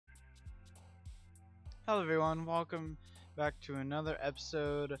Hello everyone, welcome back to another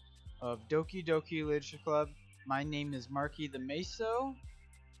episode of Doki Doki Literature Club. My name is Marky the Meso,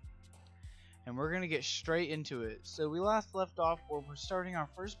 and we're gonna get straight into it. So we last left off where we're starting our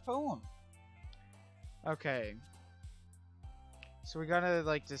first poem. Okay. So we gotta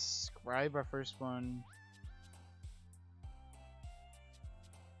like describe our first one.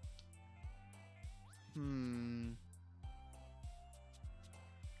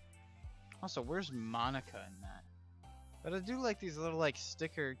 Also, where's Monica in that? But I do like these little like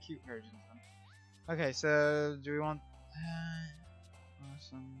sticker cute versions of them. Okay, so do we want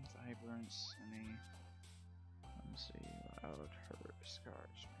awesome vibrance any let's see without her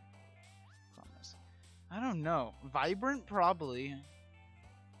scars. Promise. I don't know. Vibrant probably.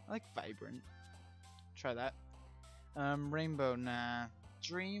 I like vibrant. Try that. Rainbow, nah.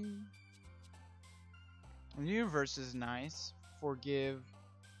 Dream. The universe is nice. Forgive.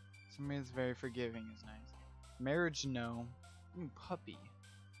 Somebody that's very forgiving is nice. Marriage, no. Puppy.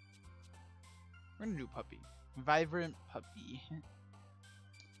 We're gonna do puppy. Vibrant puppy.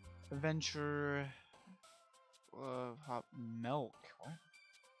 Adventure. Hot milk. What?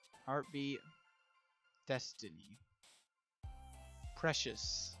 Heartbeat. Destiny.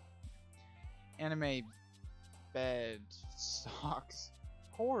 Precious. Anime. Bed. Socks.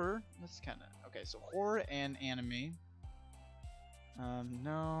 Horror. That's kind of okay. So horror and anime.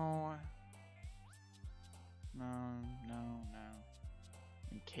 No.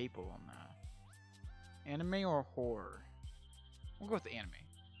 I'm capable on that. Anime or horror? We'll go with the anime.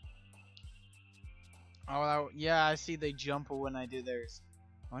 Oh, yeah, I see they jump when I do theirs.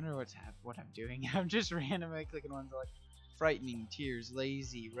 I wonder what I'm doing. I'm just randomly clicking ones like frightening, tears,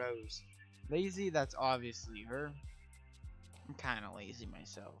 lazy, rose. Lazy, that's obviously her. I'm kind of lazy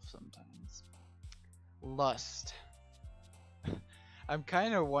myself sometimes. Lust. I'm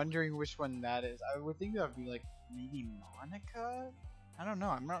kind of wondering which one that is. I would think that would be like maybe Monica? I don't know.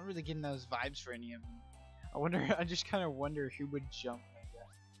 I'm not really getting those vibes for any of them. I just kind of wonder who would jump like that.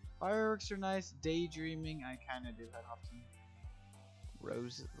 Fireworks are nice. Daydreaming, I kind of do that often.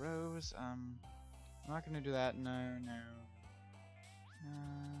 Rose. I'm not gonna do that. No.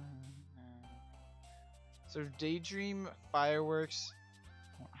 So daydream, fireworks.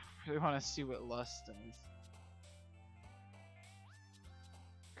 I really want to see what lust does.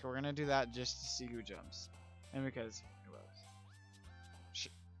 Okay, we're gonna do that just to see who jumps, and because who else?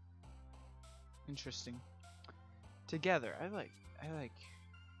 Interesting. Together, I like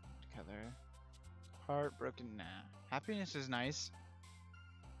together. Heartbroken, nah. Happiness is nice.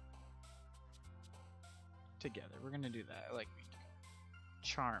 Together, we're gonna do that. I like me.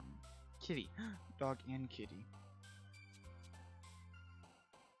 Charm, kitty, dog and kitty.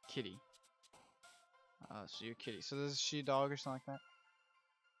 Kitty. So you're kitty. So this is she dog or something like that.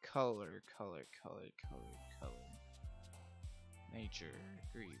 Color. Nature,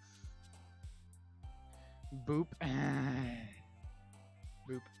 grief. Boop.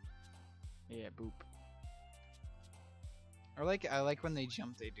 Boop. Yeah, boop. I like when they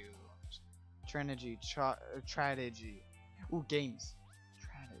jump. They do. Strategy. Strategy. Ooh, games.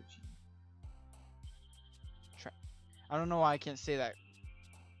 Strategy. I don't know why I can't say that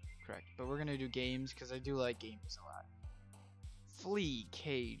correct, but we're gonna do games because I do like games a lot. Flea,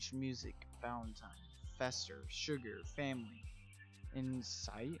 cage, music, Valentine, fester, sugar, family,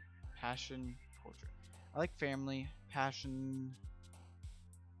 insight, passion, portrait. I like family, passion,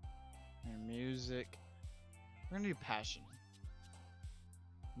 and music. We're gonna do passion.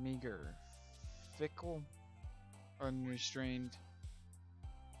 Meager, fickle, unrestrained,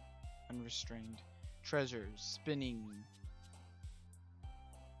 treasures, spinning.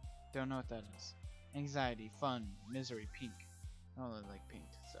 Don't know what that is. Anxiety, fun, misery, pink. I don't really like pink,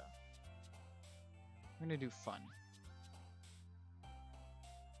 so we're gonna do fun.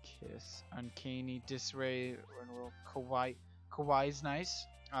 Kiss, uncanny, disarray, kawaii. Kawaii's nice.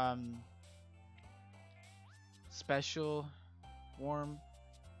 Special, warm.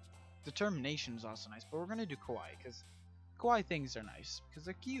 Determination is also nice, but we're gonna do kawaii because kawaii things are nice because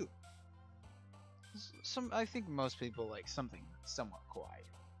they're cute. I think most people like something somewhat kawaii.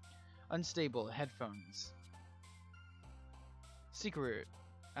 Unstable, headphones. Secret.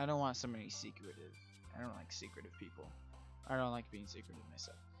 I don't want somebody secretive. I don't like secretive people. I don't like being secretive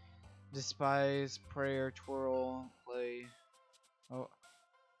myself. Despise, prayer, twirl, play. Oh.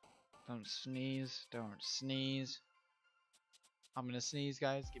 Don't sneeze. Don't sneeze. I'm gonna sneeze,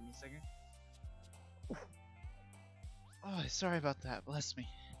 guys. Give me a second. Oh, sorry about that. Bless me.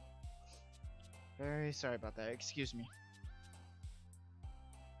 Very sorry about that. Excuse me.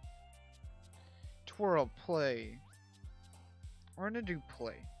 Twirl, play. We're gonna do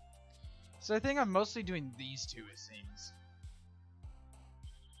play. So I think I'm mostly doing these two, it seems.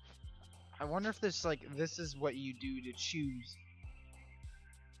 I wonder if this is what you do to choose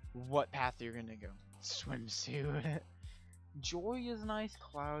what path you're gonna go. Swimsuit. Joy is nice.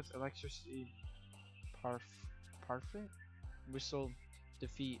 Clouds, electricity, parfait, whistle,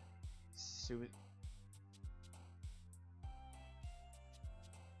 defeat, suit.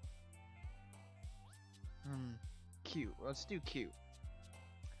 Cute. Let's do cute.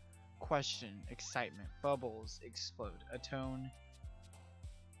 Question, excitement, bubbles, explode, atone,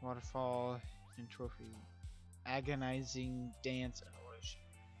 waterfall, and trophy, agonizing, dance, and illusion.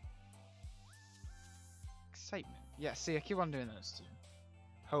 Excitement. Yeah, see, I keep on doing those two.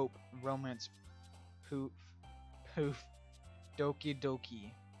 Hope, romance, poof, poof, Doki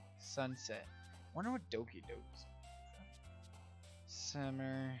Doki, sunset. Wonder what Doki Doki is.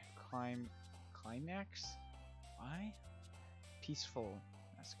 Summer, climax? Why? Peaceful,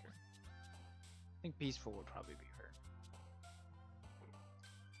 massacre. I think peaceful would probably be her.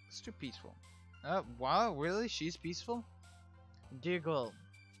 Let's do peaceful. Wow, really? She's peaceful? Giggle.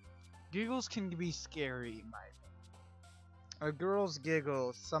 Giggles can be scary, in my opinion. A girl's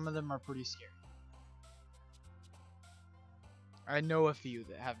giggle, some of them are pretty scary. I know a few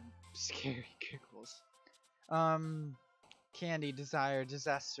that have scary giggles. Candy, desire,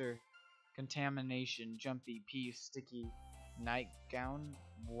 disaster, contamination, jumpy, peace, sticky, nightgown.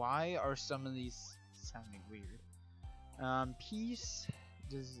 Why are some of these sounding weird? Peace,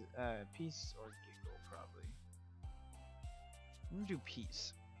 peace or giggle probably. I'm gonna do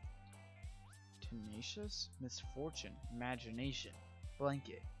peace. Tenacious, misfortune, imagination,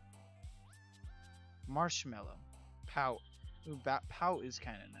 blanket, marshmallow, pout. Ooh, pout is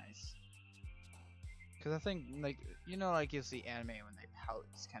kind of nice. Cause I think like you'll see anime when they pout,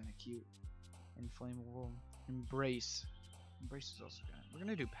 it's kind of cute. Inflammable, embrace. Embrace is also good. We're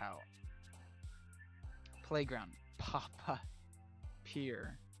gonna do pout. Playground, papa,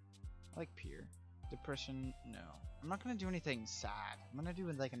 peer. I like peer. Depression, no. I'm not gonna do anything sad. I'm gonna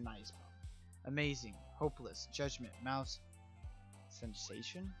do like a nice one. Amazing, hopeless, judgment, mouse,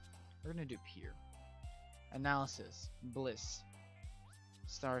 sensation. We're gonna do peer. Analysis, bliss,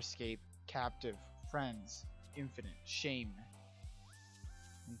 starscape, captive, friends, infinite, shame,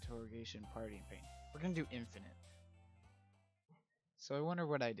 interrogation, party, and pain. We're gonna do infinite. So I wonder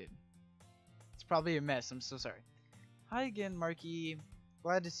what I did. It's probably a mess. I'm so sorry. Hi again, Marky.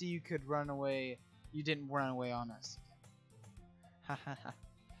 Glad to see you could run away. You didn't run away on us. Ha ha ha.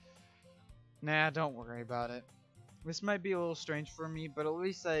 Nah, don't worry about it. This might be a little strange for me, but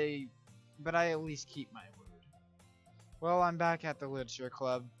I at least keep my word. Well, I'm back at the literature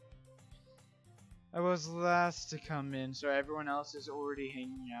club. I was last to come in, so everyone else is already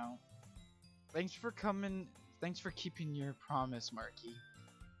hanging out. Thanks for coming. Thanks for keeping your promise, Marky.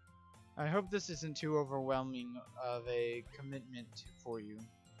 I hope this isn't too overwhelming of a commitment for you.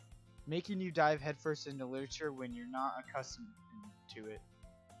 Making you dive headfirst into literature when you're not accustomed to it.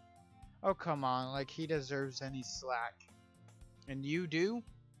 Oh, come on, like he deserves any slack. And you do?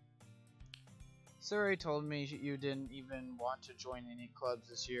 Suri told me you didn't even want to join any clubs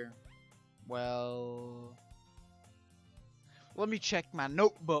this year. Well, let me check my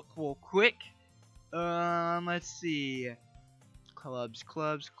notebook real quick. Let's see. Clubs.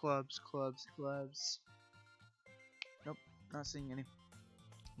 Nope, not seeing any.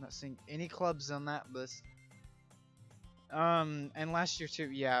 Not seeing any clubs on that list. And last year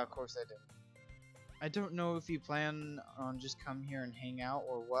too. Yeah, of course I did. I don't know if you plan on just come here and hang out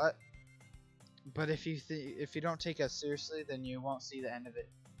or what. But if you don't take us seriously, then you won't see the end of it.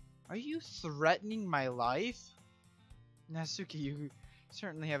 Are you threatening my life? Natsuki, you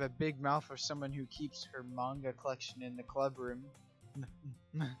certainly have a big mouth for someone who keeps her manga collection in the club room.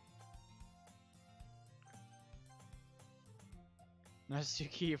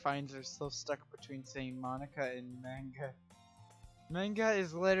 Natsuki finds herself stuck between saying Monica and manga. Manga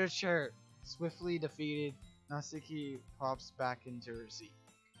is literature. Swiftly defeated, Natsuki pops back into her seat.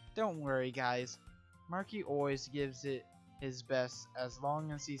 Don't worry, guys. Marky always gives it his best as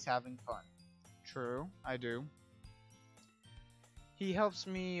long as he's having fun. True, I do. He helps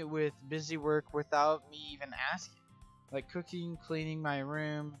me with busy work without me even asking. Like cooking, cleaning my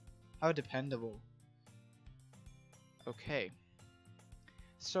room. How dependable. Okay.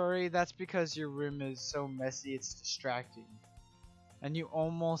 Sorry, that's because your room is so messy it's distracting. And you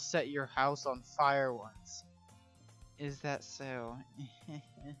almost set your house on fire once. Is that so?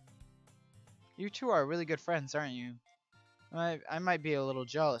 You two are really good friends, aren't you? I might be a little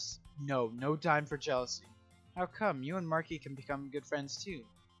jealous. No time for jealousy. How come? You and Marky can become good friends too.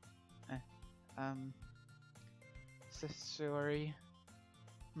 Sorry.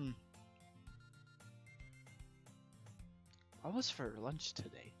 What was for lunch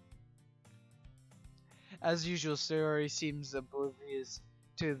today? As usual, Sayori seems oblivious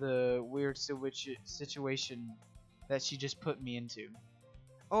to the weird situation that she just put me into.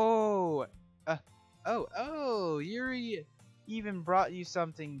 Oh, Yuri even brought you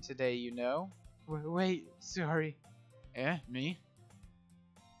something today, you know? Wait, sorry. Eh, me?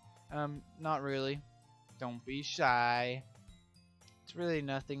 Not really. Don't be shy. It's really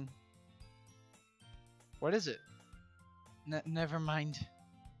nothing. What is it? Never mind.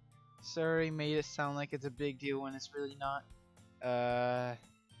 Sorry, made it sound like it's a big deal when it's really not.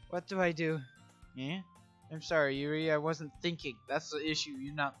 What do I do? Yeah? I'm sorry, Yuri, I wasn't thinking. That's the issue,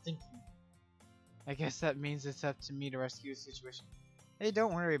 you're not thinking. I guess that means it's up to me to rescue the situation. Hey,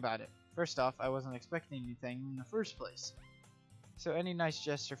 don't worry about it. First off, I wasn't expecting anything in the first place. So any nice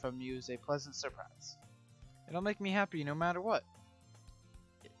gesture from you is a pleasant surprise. It'll make me happy no matter what.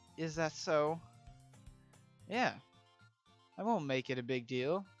 Is that so? Yeah. I won't make it a big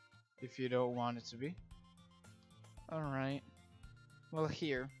deal, if you don't want it to be. Alright. Well,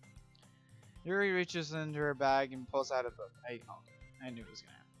 here. Yuri reaches into her bag and pulls out a book. I knew it was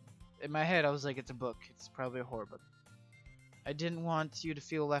gonna happen. In my head, I was like, it's a book. It's probably a horror book. I didn't want you to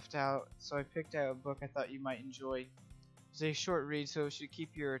feel left out, so I picked out a book I thought you might enjoy. It's a short read, so it should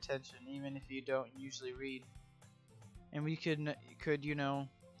keep your attention, even if you don't usually read. And we could, you know,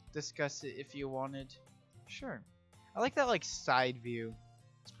 discuss it if you wanted. Sure. I like that, like, side view.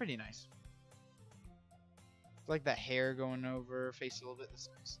 It's pretty nice. Like that hair going over her face a little bit. That's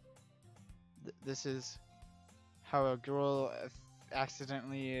nice. This is how a girl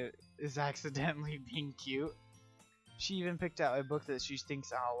is accidentally being cute. She even picked out a book that she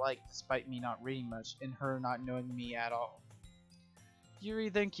thinks I'll like, despite me not reading much and her not knowing me at all. Yuri,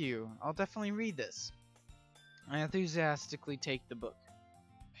 thank you. I'll definitely read this. I enthusiastically take the book.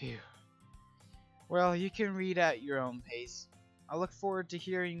 Phew. Well, you can read at your own pace. I look forward to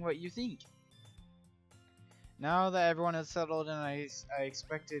hearing what you think. Now that everyone is settled in, I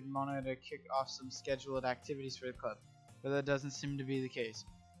expected Mona to kick off some scheduled activities for the club, but that doesn't seem to be the case.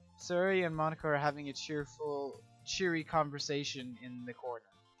 Suri and Monica are having a cheery conversation in the corner.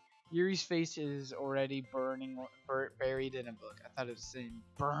 Yuri's face is already buried in a book. I thought it was saying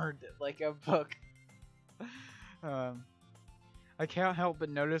burned like a book. I can't help but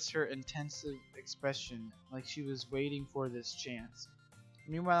notice her intensive expression, like she was waiting for this chance.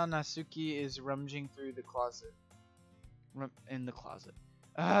 Meanwhile, Natsuki is rummaging through the closet. In the closet.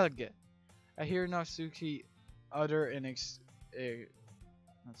 Ugh! I hear Natsuki utter an one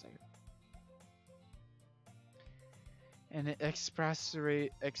second. An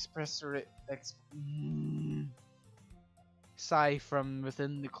sigh from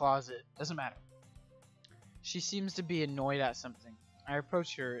within the closet. Doesn't matter. She seems to be annoyed at something. I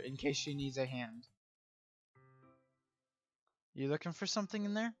approach her in case she needs a hand. You looking for something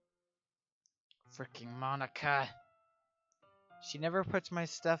in there? Fricking Monica. She never puts my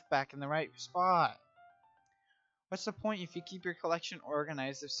stuff back in the right spot. What's the point if you keep your collection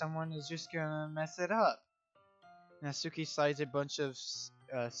organized if someone is just gonna mess it up? Natsuki slides a bunch of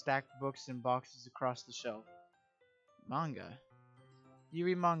stacked books and boxes across the shelf. Manga? You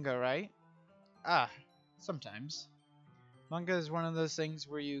read manga, right? Ah, sometimes. Manga is one of those things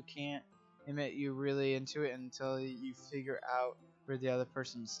where you can't admit you're really into it until you figure out where the other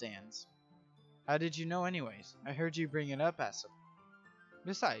person stands. How did you know anyways? I heard you bring it up at some.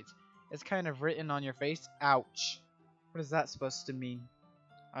 Besides, it's kind of written on your face. Ouch. What is that supposed to mean?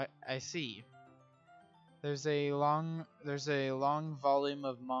 I see. There's a long volume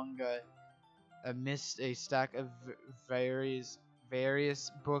of manga amidst a stack of various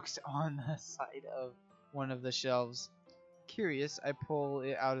books on the side of one of the shelves. Curious, I pull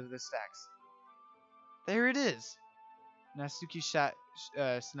it out of the stacks. There it is! Natsuki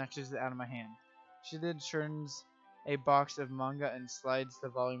snatches it out of my hand. She then turns a box of manga and slides the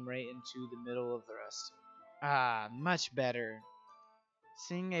volume right into the middle of the rest. Ah, much better.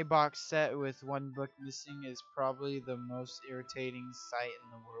 Seeing a box set with one book missing is probably the most irritating sight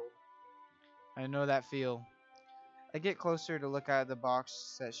in the world. I know that feel. I get closer to look at the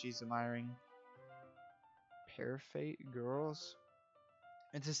box that she's admiring. Parafate Girls?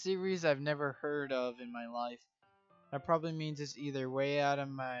 It's a series I've never heard of in my life. That probably means it's either way out of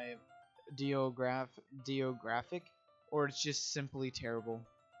my demographic, or it's just simply terrible.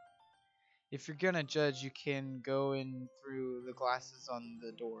 If you're gonna judge, you can go in through the glasses on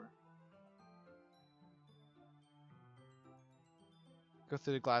the door. Go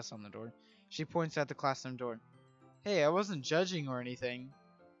through the glass on the door. She points at the classroom door. Hey, I wasn't judging or anything.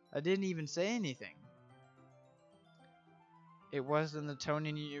 I didn't even say anything. It wasn't the tone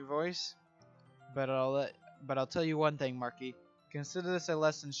in your voice, but I'll But I'll tell you one thing, Marky. Consider this a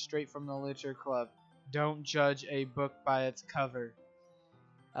lesson straight from the Literature Club. Don't judge a book by its cover.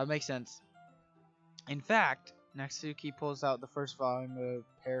 That makes sense. In fact, Natsuki pulls out the first volume of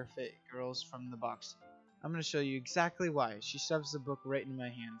Perfect Girls from the box. I'm going to show you exactly why. She shoves the book right in my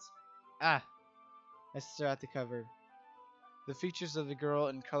hands. Ah! I stare at the cover. The features of the girl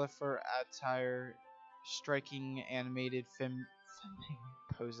in colorful attire, striking animated feminine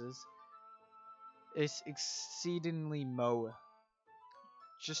poses, is exceedingly moe.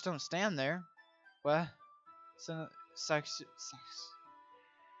 Just don't stand there. What?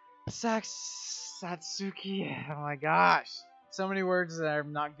 Satsuki. Oh my gosh. So many words that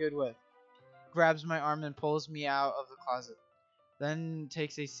I'm not good with. Grabs my arm and pulls me out of the closet. Then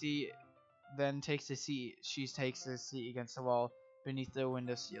takes a seat. She takes a seat against the wall beneath the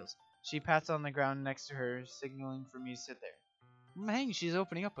window sills. She pats on the ground next to her, signaling for me to sit there. Hang, she's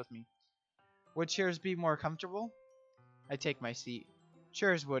opening up with me. Would chairs be more comfortable? I take my seat.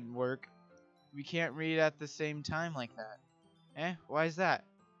 Chairs wouldn't work. We can't read at the same time like that. Eh? Why is that?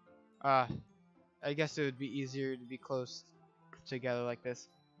 I guess it would be easier to be close together like this.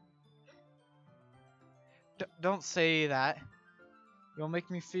 Don't say that. You'll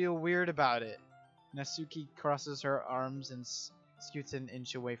make me feel weird about it. Natsuki crosses her arms and scoots an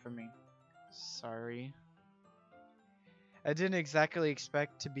inch away from me. Sorry. I didn't exactly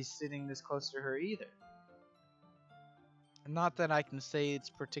expect to be sitting this close to her either. Not that I can say it's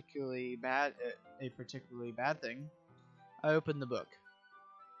particularly bad, a particularly bad thing. I open the book.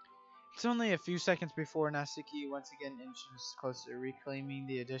 It's only a few seconds before Natsuki once again inches closer, reclaiming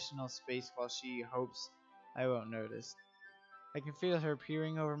the additional space while she hopes I won't notice. I can feel her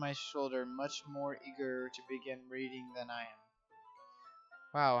peering over my shoulder, much more eager to begin reading than I am.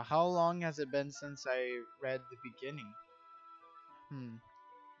 Wow, how long has it been since I read the beginning?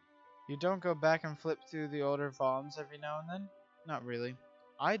 You don't go back and flip through the older volumes every now and then? Not really.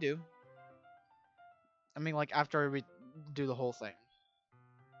 I do. I mean, like, after I do the whole thing.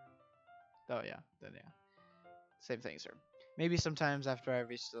 Oh, yeah. Then, yeah. Same thing, sir. Maybe sometimes after I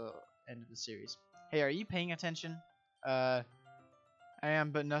reach the end of the series. Hey, are you paying attention? I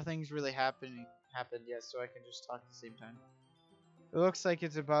am, but nothing's really happened yet, so I can just talk at the same time. It looks like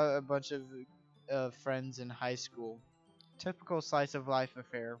it's about a bunch of friends in high school. Typical slice of life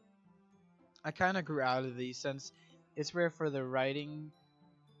affair. I kind of grew out of these since it's rare for the writing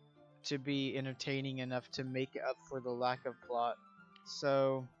to be entertaining enough to make up for the lack of plot.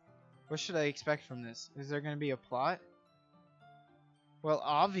 So, what should I expect from this? Is there going to be a plot? Well,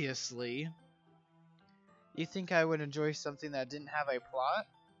 obviously. You think I would enjoy something that didn't have a plot?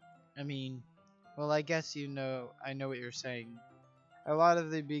 I mean, well, I guess I know what you're saying. A lot of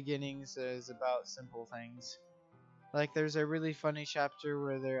the beginnings is about simple things. Like, there's a really funny chapter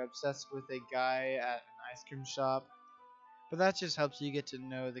where they're obsessed with a guy at an ice cream shop. But that just helps you get to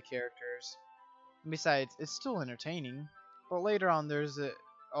know the characters. And besides, it's still entertaining. But later on, there's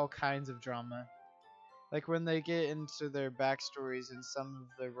all kinds of drama. Like when they get into their backstories and some of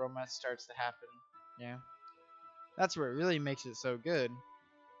the romance starts to happen. Yeah. That's where it really makes it so good.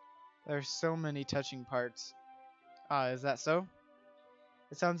 There's so many touching parts. Ah, is that so?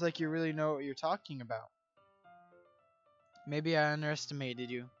 It sounds like you really know what you're talking about. Maybe I underestimated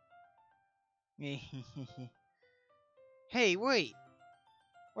you. Hey, wait!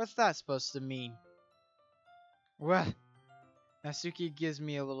 What's that supposed to mean? What? Natsuki gives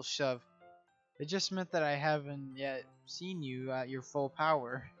me a little shove. It just meant that I haven't yet seen you at your full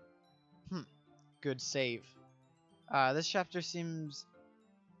power. Good save. This chapter seems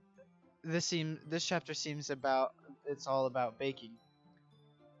about it's all about baking.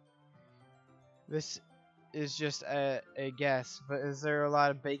 This is just a guess, but is there a lot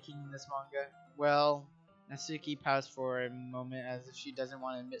of baking in this manga? Well, Natsuki paused for a moment as if she doesn't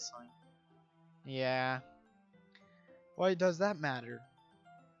want to admit something. Yeah. Why does that matter?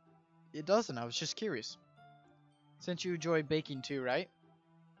 It doesn't, I was just curious. Since you enjoy baking too, right?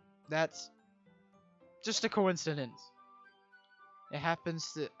 That's just a coincidence. I happened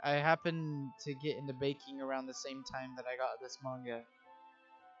to get into baking around the same time that I got this manga.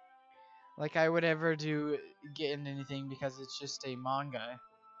 Like I would ever get into anything because it's just a manga.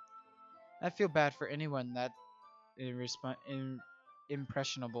 I feel bad for anyone that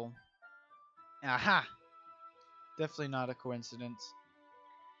impressionable. Aha! Definitely not a coincidence.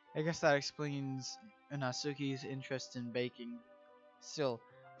 I guess that explains Natsuki's interest in baking. Still,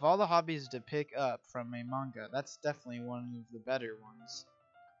 of all the hobbies to pick up from a manga, that's definitely one of the better ones.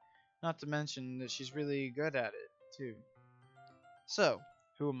 Not to mention that she's really good at it, too. So,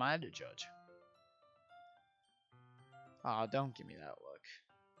 who am I to judge? Aw, don't give me that look.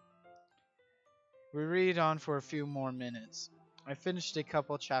 We read on for a few more minutes. I finished a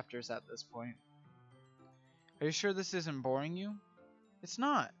couple chapters at this point. Are you sure this isn't boring you? It's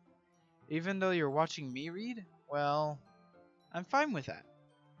not. Even though you're watching me read? Well, I'm fine with that.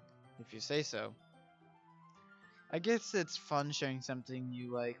 If you say so. I guess it's fun sharing something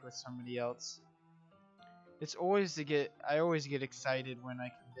you like with somebody else. I always get excited when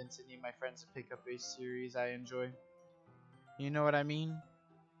I convince any of my friends to pick up a series I enjoy. You know what I mean?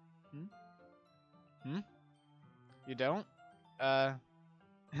 Hmm? Hmm? You don't?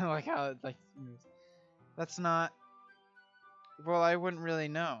 Like how it like moves. That's not. Well, I wouldn't really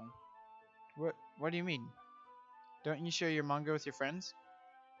know. What do you mean? Don't you share your manga with your friends?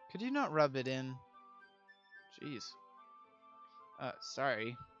 Could you not rub it in? Jeez.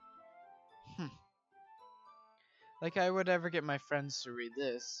 Sorry. Like I would ever get my friends to read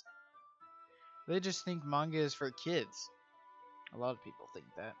this. They just think manga is for kids. A lot of people think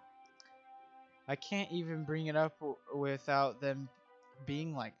that. I can't even bring it up without them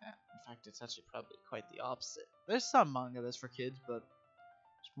being like that. In fact, it's actually probably quite the opposite. There's some manga that's for kids, but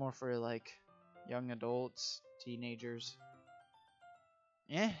it's more for like young adults, teenagers.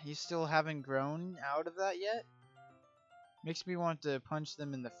 You still haven't grown out of that yet? Makes me want to punch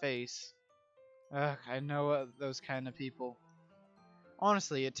them in the face. Ugh, I know those kind of people.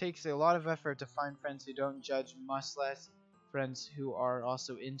 Honestly, it takes a lot of effort to find friends who don't judge, much less friends who are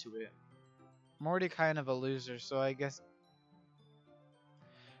also into it. I'm already kind of a loser, so I guess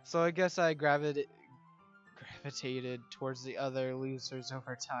I gravitated towards the other losers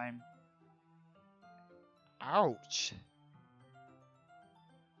over time. Ouch.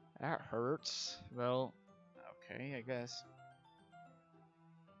 That hurts. Well, okay, I guess.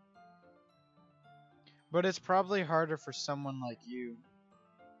 But it's probably harder for someone like you.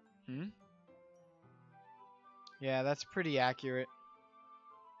 Yeah, that's pretty accurate.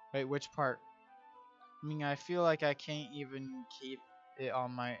 Wait, which part? I mean, I feel like I can't even keep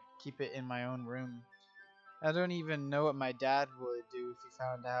it in my own room. I don't even know what my dad would do if he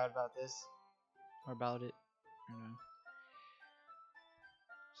found out about this or about it. I don't know.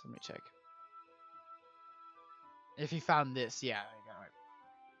 So let me check. If he found this, yeah, I got it.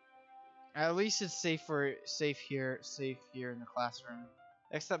 At least it's safe here in the classroom.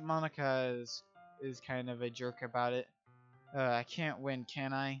 Except Monica is kind of a jerk about it. I can't win,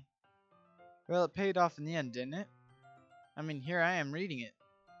 can I? Well, it paid off in the end, didn't it? I mean, here I am reading it.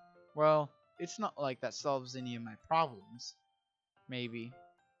 Well, it's not like that solves any of my problems. Maybe.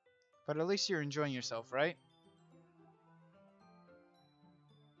 But at least you're enjoying yourself, right?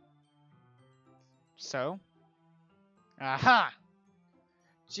 So? Aha!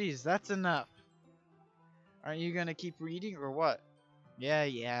 Jeez, that's enough. Aren't you gonna keep reading or what?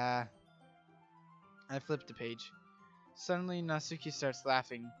 Yeah. I flipped the page. Suddenly, Natsuki starts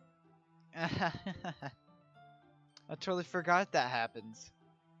laughing. I totally forgot that happens.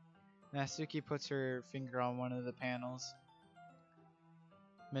 Natsuki puts her finger on one of the panels.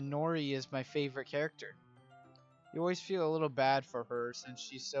 Minori is my favorite character. You always feel a little bad for her since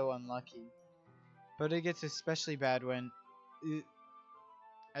she's so unlucky. But it gets especially bad when...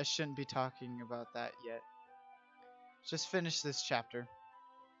 I shouldn't be talking about that yet. Just finish this chapter.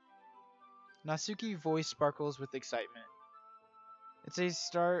 Natsuki's voice sparkles with excitement. It's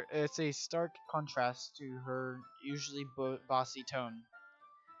a stark contrast to her usually bossy tone.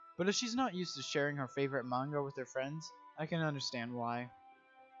 But if she's not used to sharing her favorite manga with her friends, I can understand why.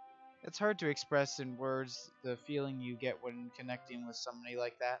 It's hard to express in words the feeling you get when connecting with somebody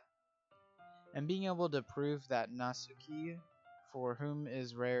like that. And being able to prove that Natsuki, for whom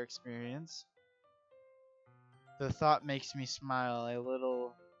is rare experience, the thought makes me smile a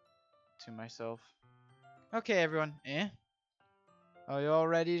little to myself. Okay, everyone. Are you all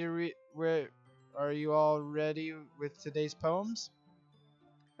ready to read? Are you all ready with today's poems?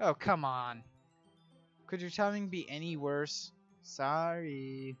 Oh, come on. Could your timing be any worse?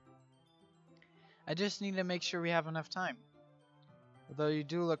 Sorry. I just need to make sure we have enough time. Although you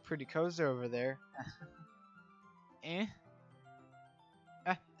do look pretty cozy over there.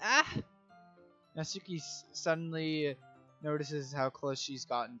 Natsuki suddenly notices how close she's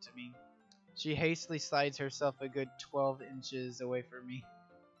gotten to me. She hastily slides herself a good 12 inches away from me.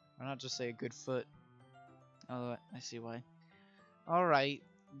 Why not just say a good foot? Oh, I see why. Alright,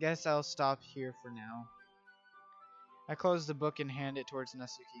 guess I'll stop here for now. I close the book and hand it towards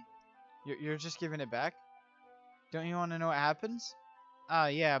Natsuki. You're just giving it back? Don't you want to know what happens?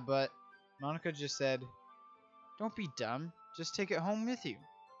 Yeah, but Monica just said, don't be dumb. Just take it home with you.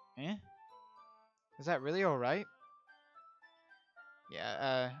 Is that really alright?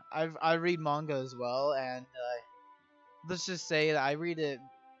 Yeah, I read manga as well, and let's just say that I read it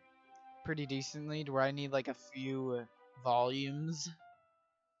pretty decently to where I need like a few volumes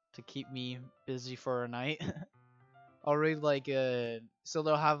to keep me busy for a night. I'll read like so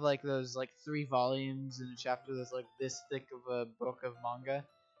they'll have like those like 3 volumes in a chapter that's like this thick of a book of manga,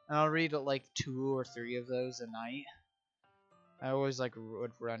 and I'll read like 2 or 3 of those a night. I always like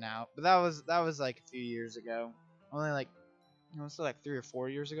would run out, but that was like a few years ago. Only like still like 3 or 4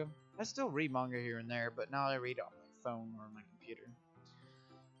 years ago. I still read manga here and there, but now I read it on my phone or my computer.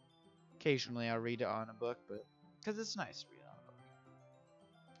 Occasionally I'll read it on a book, but because it's nice to read on a book.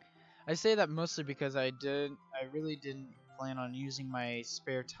 I say that mostly because I really didn't plan on using my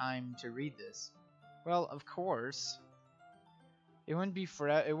spare time to read this. Well, of course. It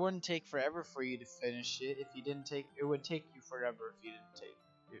wouldn't take forever for you to finish it if you didn't take. It would take you forever if you didn't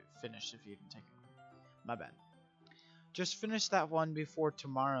finish if you didn't take it. My bad. Just finish that one before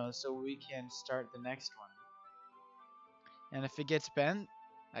tomorrow so we can start the next one. And if it gets bent,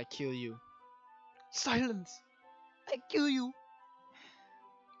 I kill you. Silence! I kill you!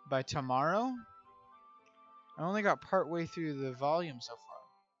 By tomorrow? I only got part way through the volume so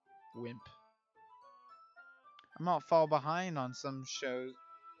far. Wimp. I might fall behind on some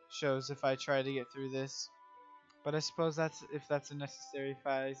shows if I try to get through this. But I suppose if that's a necessary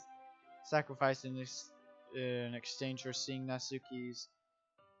sacrifice in exchange for seeing Natsuki's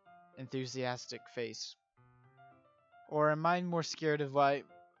enthusiastic face. Or am I more scared of what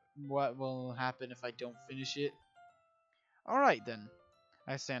will happen if I don't finish it? Alright then.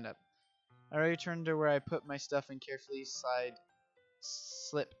 I stand up. I return to where I put my stuff and carefully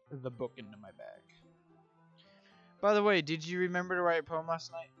slip the book into my bag. By the way, did you remember to write a poem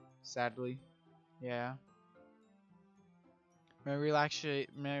last night? Sadly. Yeah. My relaxation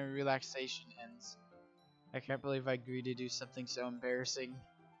ends. I can't believe I agreed to do something so embarrassing.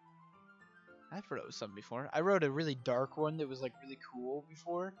 I've wrote some before. I wrote a really dark one that was like really cool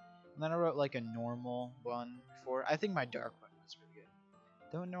before. And then I wrote like a normal one before. I think my dark one was really good.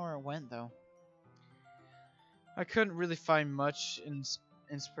 Don't know where it went though. I couldn't really find much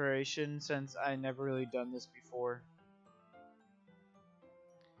inspiration since I never really done this before.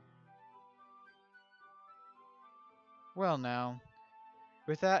 Well now,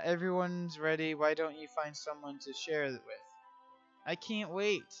 with that everyone's ready, why don't you find someone to share it with? I can't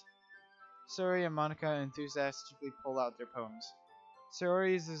wait! Saori and Monica enthusiastically pull out their poems.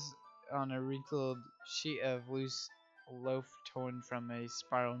 Saori's is on a wrinkled sheet of loose loaf torn from a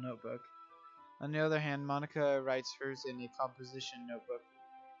spiral notebook. On the other hand, Monica writes hers in a composition notebook.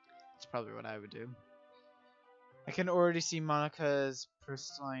 That's probably what I would do. I can already see Monica's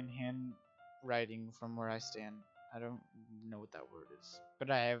pristine handwriting from where I stand. I don't know what that word is,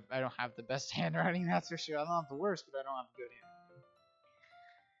 but I don't have the best handwriting, that's for sure. I don't have the worst, but I don't have good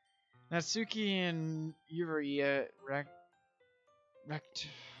handwriting. Natsuki and Yuria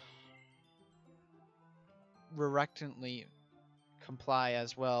reluctantly comply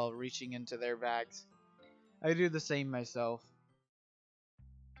as well, reaching into their bags. I do the same myself.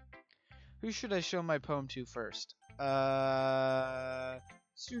 Who should I show my poem to first? Let's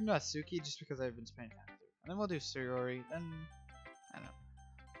do Natsuki, just because I've been spending time with her. And then we'll do Saori, then, I don't know.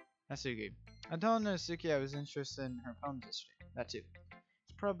 Natsuki. I told Natsuki I was interested in her poems yesterday. That too.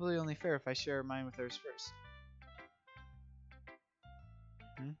 It's probably only fair if I share mine with hers first.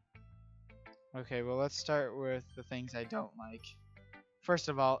 Okay, well let's start with the things I don't like. First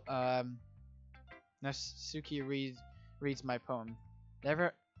of all, Natsuki reads my poem.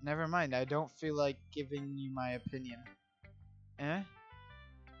 Never mind, I don't feel like giving you my opinion. Eh?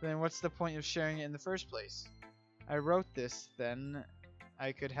 Then what's the point of sharing it in the first place? I wrote this, then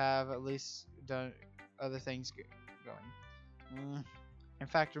I could have at least done other things going. In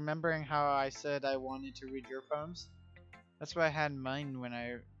fact, remembering how I said I wanted to read your poems? That's what I had in mind when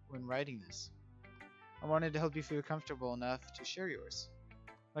writing this. I wanted to help you feel comfortable enough to share yours.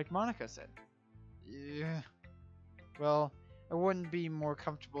 Like Monica said. Yeah. Well, I wouldn't be more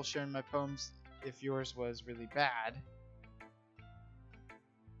comfortable sharing my poems if yours was really bad.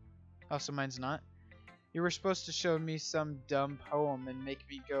 Oh, so mine's not? You were supposed to show me some dumb poem and make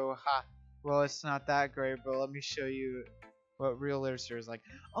me go, ha, well it's not that great, but let me show you what real literature is like.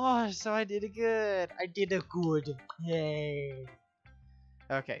 Oh, so I did it good. I did it good. Yay.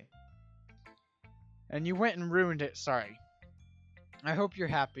 Okay. And you went and ruined it, sorry. I hope you're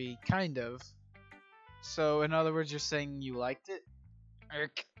happy, kind of. So, in other words, you're saying you liked it?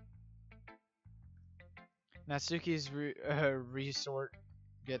 Irk. Natsuki's resort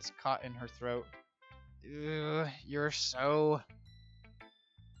gets caught in her throat. Ugh, you're so...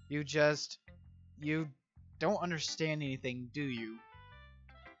 You don't understand anything, do you?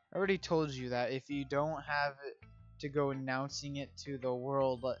 I already told you that if you don't have to go announcing it to the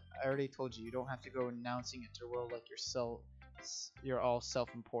world. I already told you, you don't have to go announcing it to the world like you're all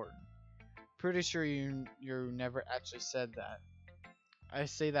self-important. Pretty sure you never actually said that. I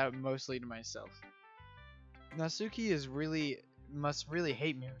say that mostly to myself. Natsuki must really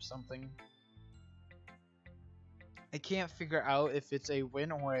hate me or something. I can't figure out if it's a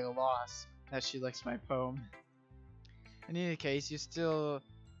win or a loss that she likes my poem. In any case, you still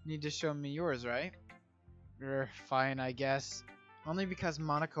need to show me yours, right? Fine, I guess. Only because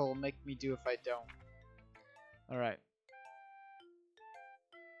Monica will make me do if I don't. Alright.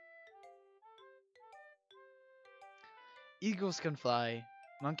 Eagles can fly.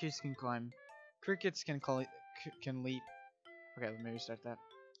 Monkeys can climb. Crickets can leap. Okay, let me restart that.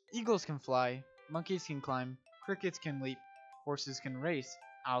 Eagles can fly. Monkeys can climb. Crickets can leap. Horses can race.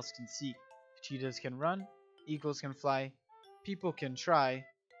 Owls can seek. Cheetahs can run. Eagles can fly. People can try.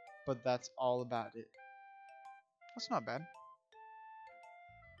 But that's all about it. That's not bad.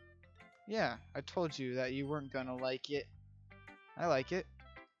 Yeah, I told you that you weren't gonna like it. I like it.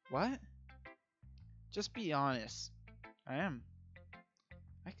 What? Just be honest. I am.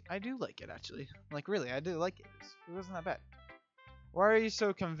 I do like it, actually. Like, really, I do like it. It wasn't that bad. Why are you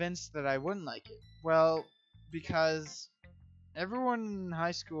so convinced that I wouldn't like it? Well, because everyone in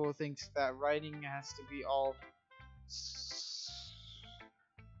high school thinks that writing has to be all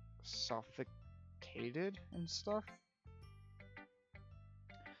sophisticated and stuff.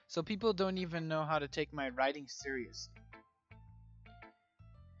 So people don't even know how to take my writing seriously.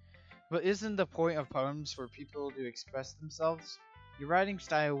 But isn't the point of poems for people to express themselves? Your writing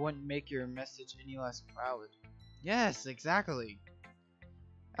style wouldn't make your message any less valid. Yes, exactly.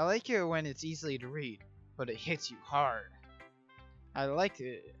 I like it when it's easy to read, but it hits you hard. I like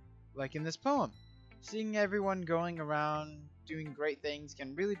it, like in this poem. Seeing everyone going around doing great things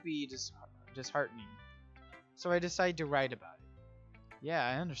can really be disheartening. So I decided to write about it. Yeah,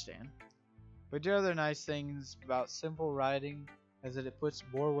 I understand. But the other nice things about simple writing is that it puts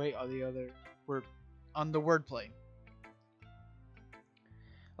more weight on the wordplay.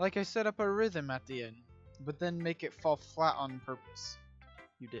 Like I set up a rhythm at the end, but then make it fall flat on purpose.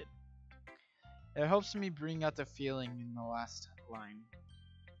 You did. It helps me bring out the feeling in the last line.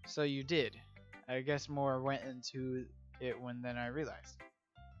 So you did. I guess more went into it than I realized.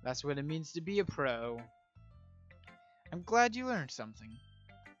 That's what it means to be a pro. I'm glad you learned something.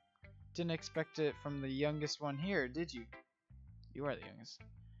 Didn't expect it from the youngest one here, did you? You are the youngest.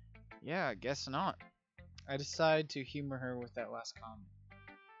 Yeah, I guess not. I decided to humor her with that last comment.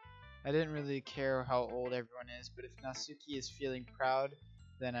 I didn't really care how old everyone is, but if Natsuki is feeling proud,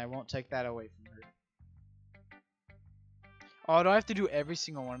 then I won't take that away from her. Oh, do I have to do every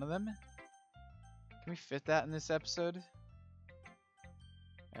single one of them? Can we fit that in this episode?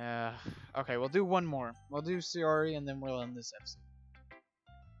 Okay, we'll do one more. We'll do Sayori and then we'll end this episode.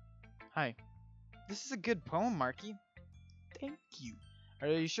 Hi. This is a good poem, Marky. Thank you. Are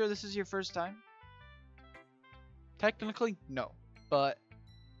you sure this is your first time? Technically, no. But,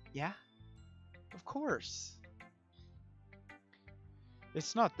 yeah? Of course.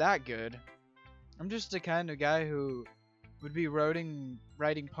 It's not that good. I'm just the kind of guy who would be writing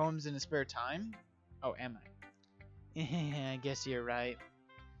poems in his spare time. Oh, am I? I guess you're right.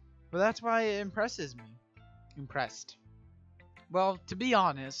 But that's why it impresses me. Impressed. Well, to be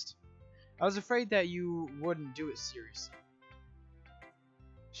honest, I was afraid that you wouldn't do it seriously.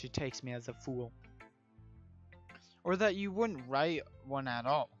 She takes me as a fool. Or that you wouldn't write one at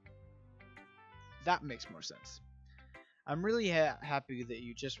all. That makes more sense. I'm really happy that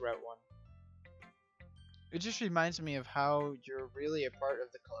you just wrote one. It just reminds me of how you're really a part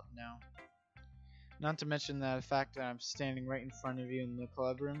of the club now. Not to mention the fact that I'm standing right in front of you in the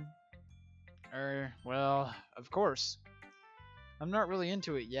club room. Well, of course. I'm not really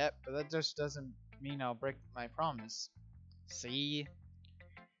into it yet, but that just doesn't mean I'll break my promise. See?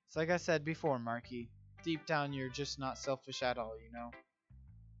 It's like I said before, Marky. Deep down, you're just not selfish at all, you know?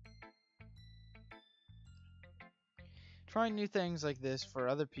 Trying new things like this for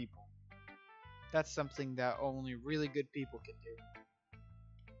other people. That's something that only really good people can do.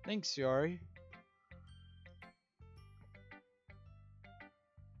 Thanks, Yori.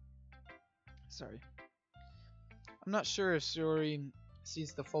 Sorry. I'm not sure if Sayori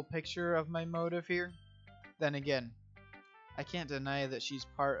sees the full picture of my motive here. Then again, I can't deny that she's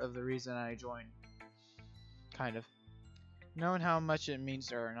part of the reason I joined. Kind of. Knowing how much it means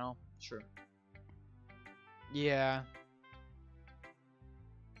to her and all. Sure. Yeah.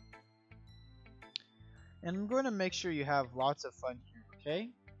 And I'm going to make sure you have lots of fun here,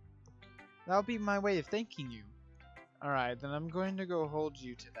 okay? That'll be my way of thanking you. Alright, then I'm going to go hold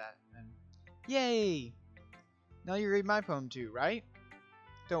you to that then. Yay! Now you read my poem too, right?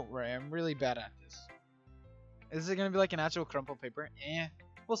 Don't worry, I'm really bad at this. Is it gonna be like an actual crumpled paper?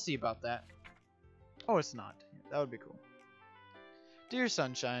 We'll see about that. Oh, it's not. That would be cool. Dear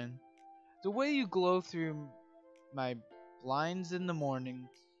sunshine, the way you glow through my blinds in the morning,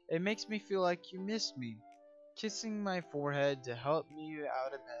 it makes me feel like you miss me. Kissing my forehead to help me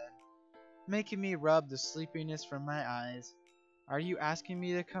out of bed, making me rub the sleepiness from my eyes. Are you asking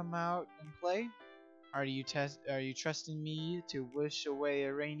me to come out and play? Are you trusting me to wish away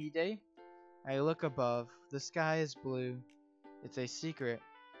a rainy day? I look above. The sky is blue. It's a secret,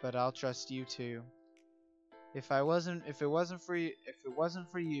 but I'll trust you too. If it wasn't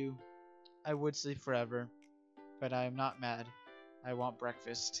for you, I would sleep forever. But I am not mad. I want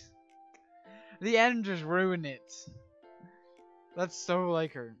breakfast. The end just ruined it. That's so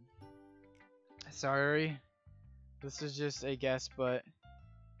like her. Sorry. This is just a guess, but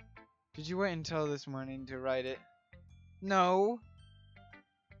did you wait until this morning to write it? No.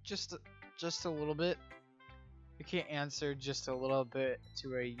 Just a little bit. You can't answer just a little bit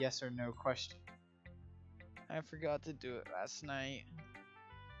to a yes or no question. I forgot to do it last night.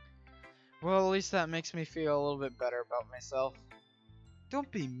 Well, at least that makes me feel a little bit better about myself.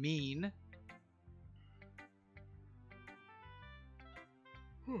 Don't be mean.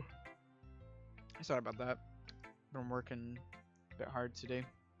 Sorry about that. Been working a bit hard today.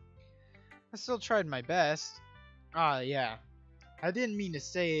 I still tried my best. Yeah. I didn't mean to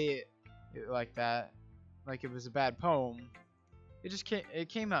say it like that. Like it was a bad poem. It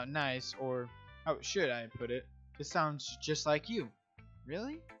came out nice, or how should I put it? It sounds just like you.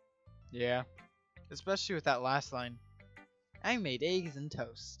 Really? Yeah. Especially with that last line. I made eggs and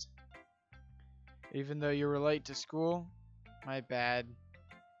toast. Even though you were late to school? My bad.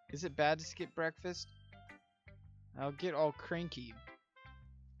 Is it bad to skip breakfast? I'll get all cranky.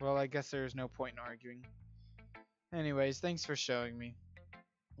 Well, I guess there's no point in arguing. Anyways, thanks for showing me.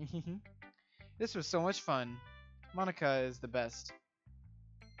 This was so much fun. Monica is the best.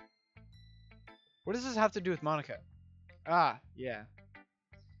 What does this have to do with Monica? Ah, yeah.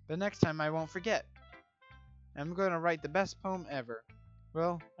 The next time I won't forget. I'm going to write the best poem ever.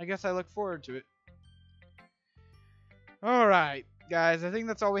 Well, I guess I look forward to it. Alright, guys, I think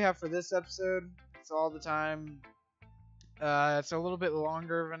that's all we have for this episode. It's all the time. It's a little bit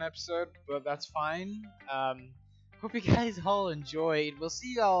longer of an episode, but that's fine. Hope you guys all enjoyed. We'll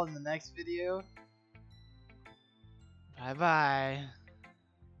see y'all in the next video. Bye-bye.